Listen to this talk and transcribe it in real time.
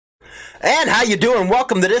And how you doing?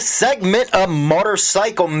 Welcome to this segment of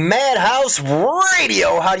Motorcycle Madhouse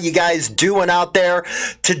Radio. How you guys doing out there?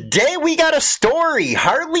 Today we got a story.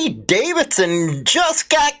 Harley Davidson just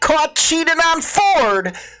got caught cheating on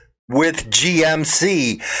Ford with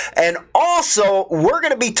GMC. And also, we're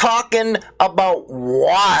going to be talking about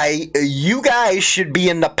why you guys should be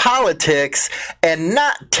into politics and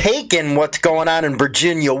not taking what's going on in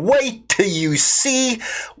Virginia. Wait till you see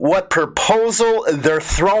what proposal they're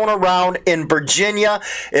throwing around in Virginia.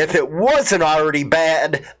 If it wasn't already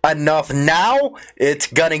bad enough, now it's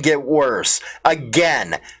going to get worse.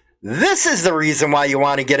 Again, this is the reason why you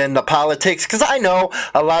want to get into politics, because I know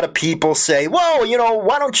a lot of people say, well,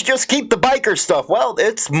 why don't you just keep the biker stuff? Well,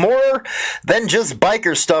 it's more than just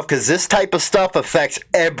biker stuff, because this type of stuff affects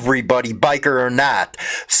everybody, biker or not.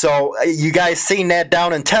 So you guys seen that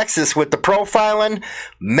down in Texas with the profiling?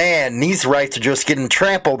 Man, these rights are just getting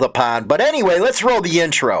trampled upon. But anyway, let's roll the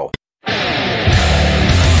intro.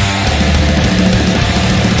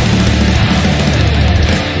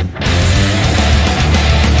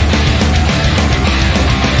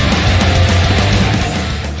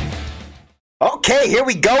 Okay, here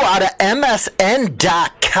we go out of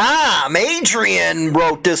MSN.com. Adrian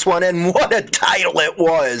wrote this one, and what a title it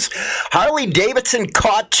was. Harley Davidson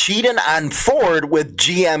caught cheating on Ford with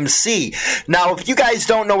GMC. Now, if you guys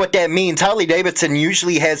don't know what that means, Harley Davidson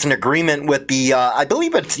usually has an agreement with the, I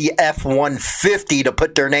believe it's the F-150 to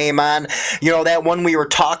put their name on. You know, that one we were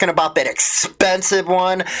talking about, that expensive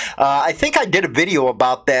one. I think I did a video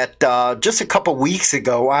about that just a couple weeks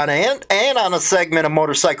ago on and on a segment of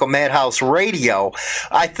Motorcycle Madhouse Radio.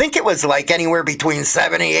 I think it was like anywhere between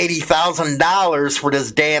 $70,000-$80,000 for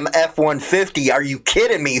this damn F-150. Are you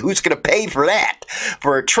kidding me? Who's going to pay for that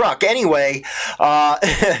for a truck? Anyway,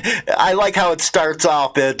 I like how it starts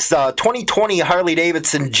off. It's 2020 Harley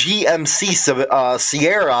Davidson GMC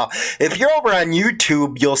Sierra. If you're over on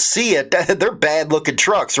YouTube, you'll see it. They're bad-looking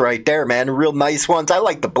trucks right there, man. Real nice ones. I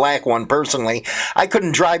like the black one personally. I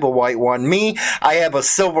couldn't drive a white one. Me, I have a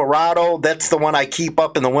Silverado. That's the one I keep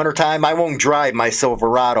up in the wintertime. I won't drive my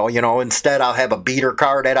Silverado, instead I'll have a beater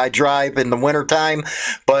car that I drive in the wintertime,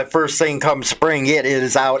 but first thing comes spring, it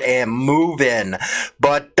is out and moving.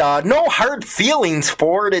 But no hard feelings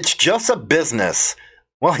for it, it's just a business.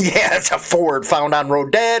 Well, yeah, it's a Ford found on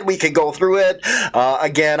road dead. We could go through it.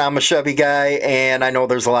 Again, I'm a Chevy guy, and I know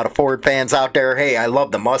there's a lot of Ford fans out there. Hey, I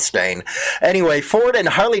love the Mustang. Anyway, Ford and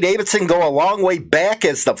Harley Davidson go a long way back,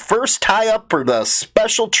 as the first tie-up for the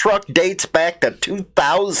special truck dates back to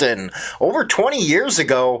 2000, over 20 years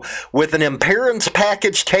ago, with an appearance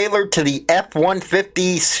package tailored to the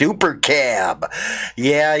F-150 Super Cab.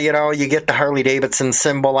 Yeah, you get the Harley Davidson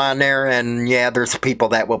symbol on there, and yeah, there's people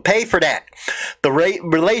that will pay for that. The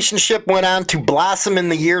relationship went on to blossom in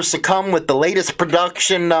the years to come, with the latest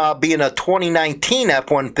production being a 2019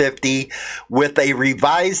 F-150 with a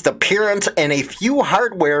revised appearance and a few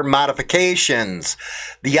hardware modifications.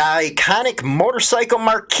 The iconic motorcycle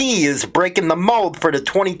marquee is breaking the mold for the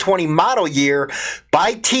 2020 model year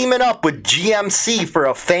by teaming up with GMC for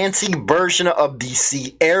a fancy version of the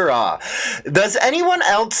Sierra. Does anyone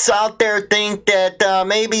else out there think that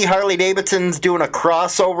maybe Harley Davidson's doing a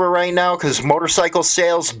crossover right now, because motorcycle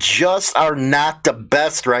sales just are not the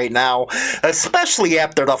best right now, especially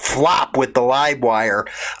after the flop with the Livewire?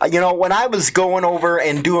 When I was going over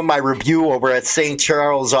and doing my review over at St.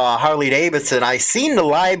 Charles Harley Davidson, I seen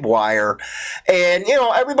the Livewire, and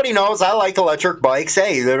everybody knows I like electric bikes.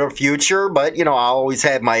 Hey, they're the future, but I always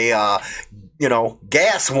had my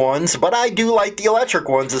gas ones, but I do like the electric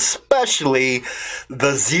ones, especially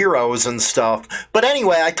the Zeros and stuff. But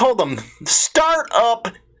anyway, I told them, start up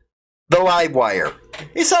the Livewire.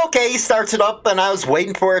 He said, okay. He starts it up, and I was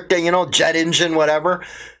waiting for it to, jet engine, whatever.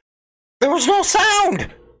 There was no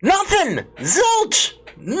sound. Nothing. Zilch.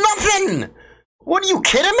 Nothing. What, are you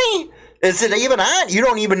kidding me? Is it even on? You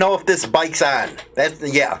don't even know if this bike's on.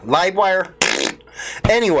 Yeah, Livewire.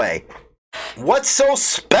 Anyway, what's so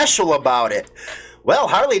special about it? Well,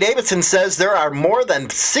 Harley Davidson says there are more than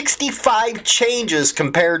 65 changes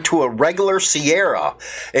compared to a regular Sierra,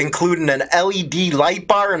 including an LED light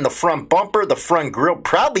bar in the front bumper. The front grille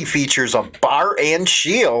proudly features a bar and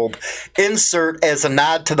shield insert as a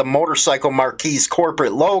nod to the motorcycle marquee's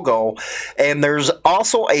corporate logo, and there's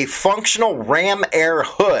also a functional ram air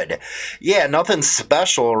hood. Yeah, nothing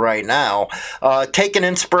special right now. Taking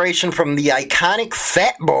inspiration from the iconic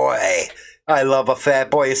Fat Boy. I love a Fat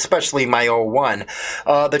Boy, especially my 01.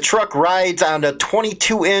 The truck rides on the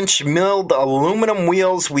 22-inch milled aluminum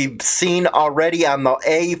wheels we've seen already on the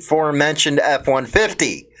aforementioned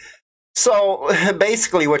F-150. So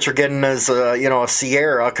basically, what you're getting is, a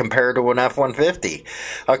Sierra compared to an F-150.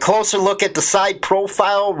 A closer look at the side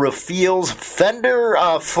profile reveals fender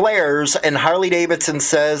flares, and Harley Davidson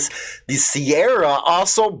says the Sierra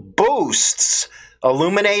also boasts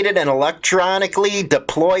illuminated and electronically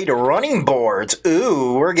deployed running boards.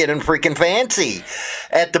 Ooh, we're getting freaking fancy.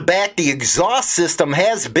 At the back, the exhaust system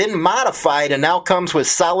has been modified and now comes with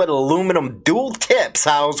solid aluminum dual tips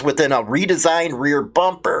housed within a redesigned rear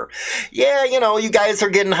bumper. Yeah, you guys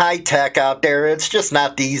are getting high tech out there. It's just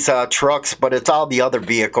not these trucks, but it's all the other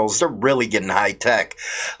vehicles. They're really getting high tech.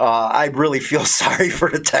 I really feel sorry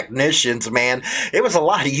for the technicians, man. It was a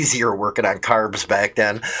lot easier working on carbs back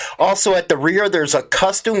then. Also at the rear, there's a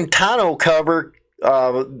custom tonneau cover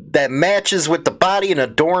that matches with the body and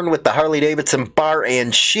adorned with the Harley-Davidson bar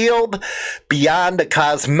and shield. Beyond the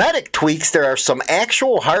cosmetic tweaks, there are some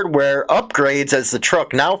actual hardware upgrades as the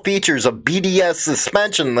truck now features a BDS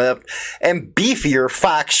suspension lift and beefier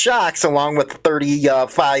Fox shocks along with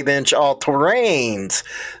 35-inch all-terrains.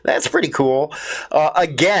 That's pretty cool.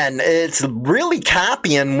 Again, it's really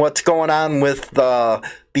copying what's going on with the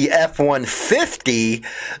F-150.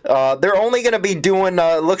 They're only going to be doing,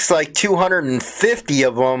 looks like 250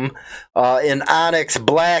 of them in Onyx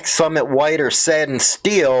Black, Summit White, or Satin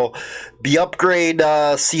Steel. The upgrade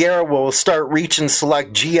Sierra will start reaching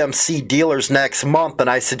select GMC dealers next month, and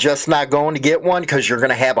I suggest not going to get one because you're going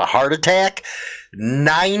to have a heart attack.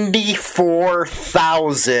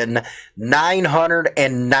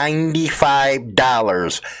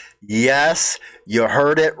 $94,995. Yes, you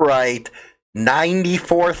heard it right.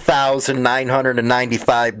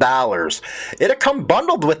 $94,995. It'll come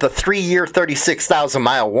bundled with a 3-year,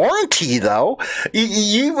 36,000-mile warranty, though.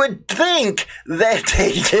 You would think that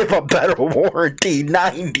they give a better warranty.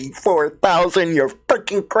 $94,000, you're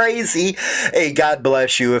freaking crazy. Hey, God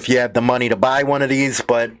bless you if you have the money to buy one of these,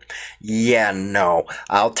 but yeah, no.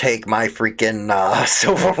 I'll take my freaking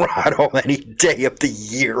Silverado any day of the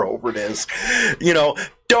year over this.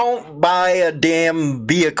 Don't buy a damn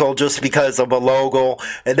vehicle just because of a logo.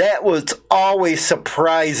 And that what always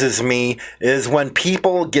surprises me is when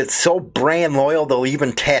people get so brand loyal they'll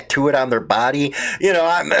even tattoo it on their body.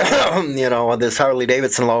 I'm this Harley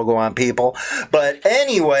Davidson logo on people. But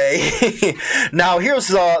anyway, now here's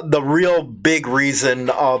the real big reason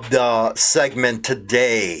of the segment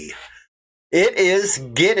today. It is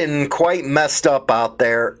getting quite messed up out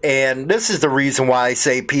there, and this is the reason why I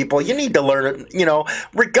say, people, you need to learn,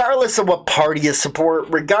 regardless of what party you support,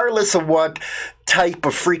 regardless of what type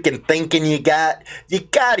of freaking thinking you got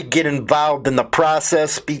to get involved in the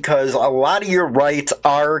process, because a lot of your rights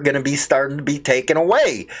are going to be starting to be taken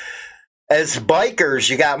away. As bikers,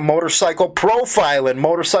 you got motorcycle profiling,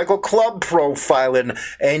 motorcycle club profiling,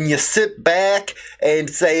 and you sit back and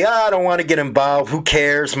say, I don't want to get involved, who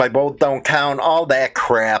cares, my vote don't count, all that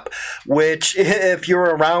crap, which, if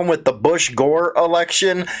you're around with the Bush-Gore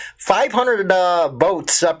election, 500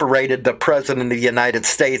 votes separated the President of the United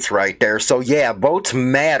States right there, so yeah, votes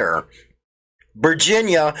matter.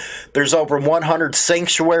 Virginia, there's over 100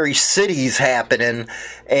 sanctuary cities happening,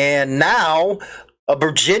 and now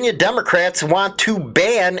Virginia Democrats want to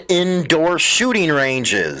ban indoor shooting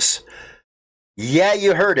ranges. Yeah,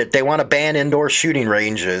 you heard it. They want to ban indoor shooting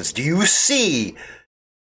ranges. Do you see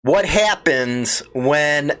what happens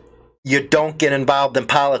when you don't get involved in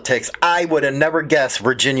politics? I would have never guessed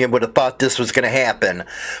Virginia would have thought this was going to happen.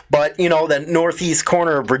 But, the northeast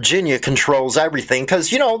corner of Virginia controls everything because,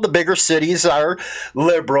 the bigger cities are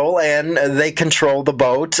liberal and they control the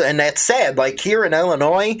votes. And that's sad. Like here in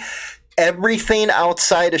Illinois, everything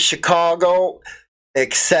outside of Chicago,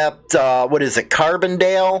 except,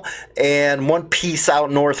 Carbondale, and one piece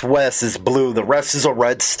out northwest is blue. The rest is a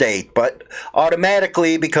red state. But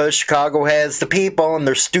automatically, because Chicago has the people and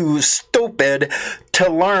they're stupid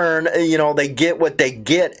to learn, they get what they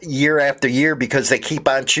get year after year because they keep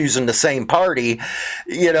on choosing the same party,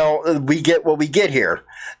 we get what we get here.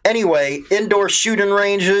 Anyway, indoor shooting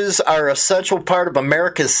ranges are an essential part of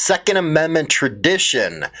America's Second Amendment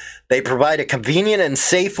tradition. They provide a convenient and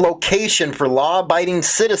safe location for law-abiding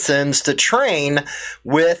citizens to train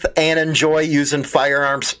with and enjoy using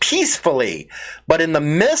firearms peacefully. But in the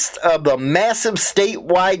midst of the massive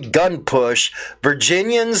statewide gun push,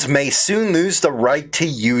 Virginians may soon lose the right to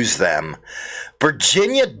use them.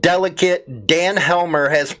 Virginia Delegate Dan Helmer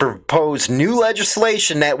has proposed new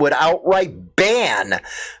legislation that would outright ban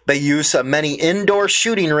the use of many indoor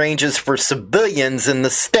shooting ranges for civilians in the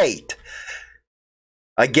state.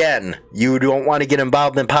 Again, you don't want to get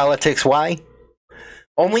involved in politics. Why?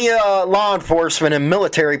 Only law enforcement and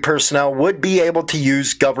military personnel would be able to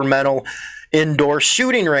use governmental indoor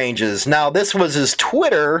shooting ranges. Now, this was his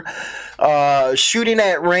Twitter. Shooting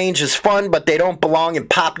at range is fun, but they don't belong in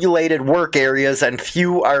populated work areas, and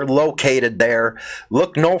few are located there.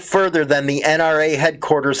 Look no further than the NRA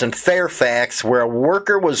headquarters in Fairfax, where a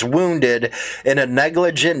worker was wounded in a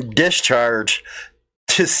negligent discharge,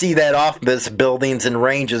 to see that office buildings and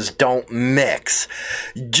ranges don't mix.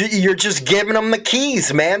 You're just giving them the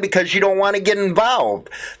keys, man, because you don't want to get involved.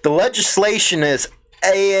 The legislation is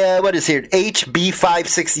what is here? HB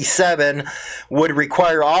 567 would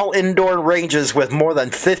require all indoor ranges with more than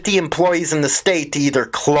 50 employees in the state to either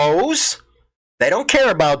close, they don't care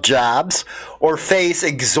about jobs, or face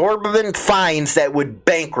exorbitant fines that would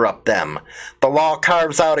bankrupt them. The law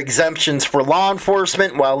carves out exemptions for law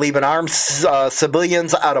enforcement while leaving armed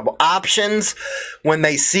civilians out of options when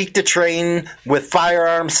they seek to train with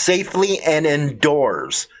firearms safely and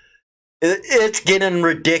indoors. It's getting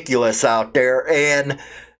ridiculous out there, and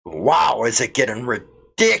wow, is it getting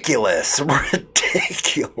ridiculous.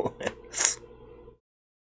 Ridiculous.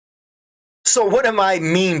 So what do I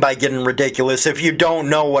mean by getting ridiculous? If you don't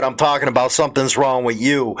know what I'm talking about, something's wrong with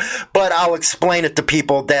you. But I'll explain it to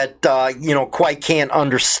people that, quite can't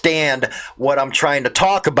understand what I'm trying to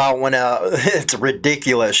talk about when it's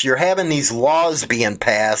ridiculous. You're having these laws being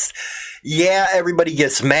passed. Yeah, everybody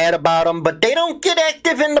gets mad about them, but they don't get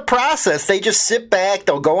active in the process. They just sit back,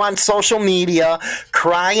 they'll go on social media,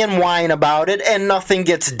 cry and whine about it, and nothing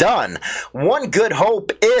gets done. One good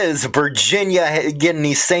hope is Virginia getting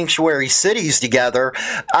these sanctuary cities together.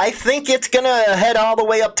 I think it's going to head all the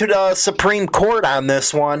way up to the Supreme Court on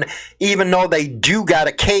this one, even though they do got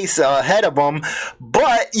a case ahead of them.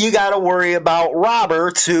 But you got to worry about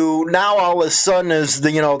Roberts, who now all of a sudden is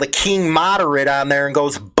the king moderate on there and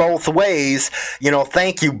goes both ways.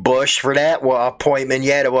 Thank you, Bush, for that appointment.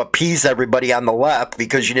 You had to appease everybody on the left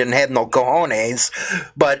because you didn't have no cojones.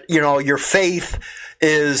 But, your faith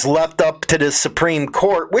is left up to the Supreme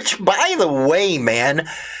Court, which, by the way, man,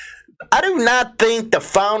 I do not think the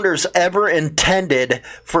founders ever intended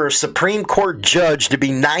for a Supreme Court judge to be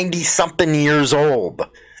 90-something years old.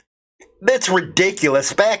 That's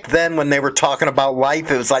ridiculous. Back then, when they were talking about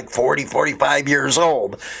life, it was like 40, 45 years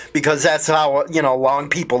old, because that's how, long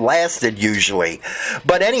people lasted usually.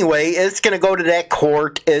 But anyway, it's going to go to that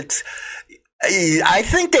court. I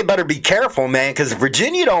think they better be careful, man, because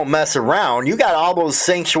Virginia don't mess around. You got all those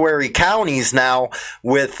sanctuary counties now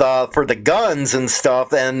with for the guns and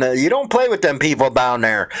stuff, and you don't play with them people down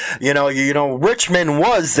there. Richmond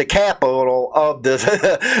was the capital of the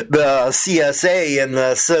CSA in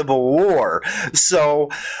the Civil War.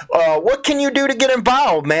 So, what can you do to get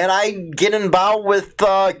involved, man? I get involved with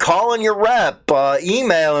calling your rep,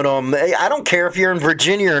 emailing them. I don't care if you're in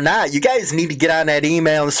Virginia or not. You guys need to get on that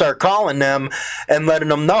email and start calling them and letting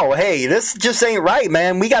them know, hey, this just ain't right,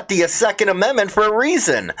 man. We got the Second Amendment for a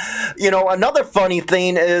reason. Another funny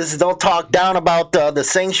thing is they'll talk down about the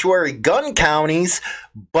sanctuary gun counties,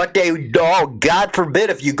 but God forbid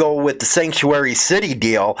if you go with the sanctuary city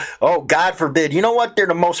deal. Oh, God forbid. You know what? They're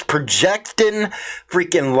the most projecting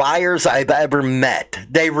freaking liars I've ever met.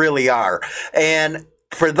 They really are. And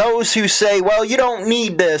for those who say, well, you don't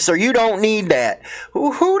need this or you don't need that,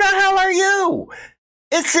 who the hell are you?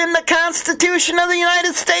 It's in the Constitution of the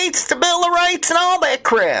United States, the Bill of Rights and all that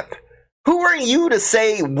crap. Who are you to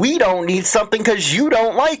say we don't need something because you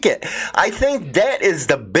don't like it? I think that is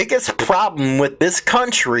the biggest problem with this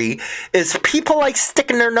country, is people like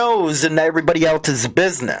sticking their nose in everybody else's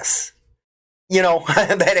business.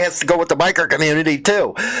 That has to go with the biker community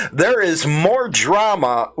too. There is more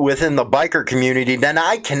drama within the biker community than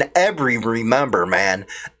I can ever remember, man.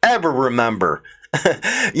 Ever remember.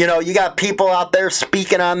 You got people out there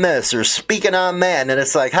speaking on this or speaking on that, and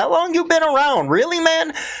it's like, how long you been around? Really,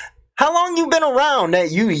 man? How long you been around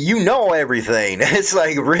that you know everything? It's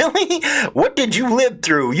like, really? What did you live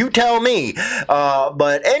through? You tell me.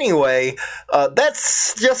 But anyway,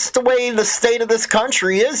 that's just the way the state of this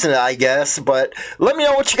country is, I guess. But let me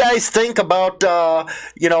know what you guys think about,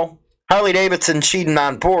 Harley Davidson cheating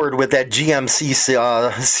on Ford with that GMC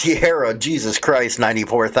Sierra. Jesus Christ,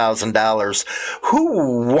 $94,000.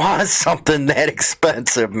 Who wants something that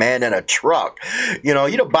expensive, man, in a truck?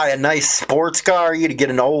 You'd buy a nice sports car. You'd get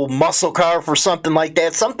an old muscle car for something like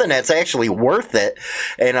that. Something that's actually worth it.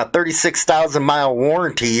 And a 36,000 mile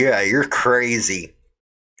warranty. Yeah, you're crazy.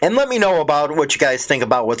 And let me know about what you guys think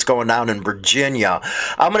about what's going down in Virginia.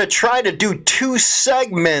 I'm going to try to do 2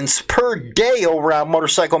 segments per day over on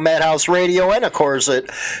Motorcycle Madhouse Radio, and of course it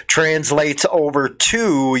translates over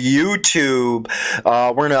to YouTube.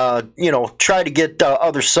 We're going to, try to get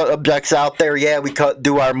other subjects out there. Yeah, we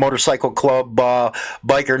do our Motorcycle Club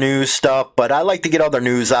biker news stuff, but I like to get other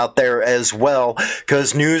news out there as well,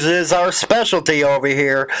 because news is our specialty over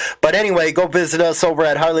here. But anyway, go visit us over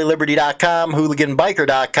at HarleyLiberty.com,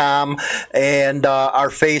 HooliganBiker.com, and our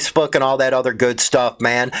Facebook and all that other good stuff,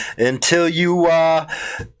 man. Until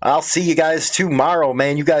I'll see you guys tomorrow,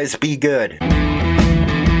 man. You guys be good.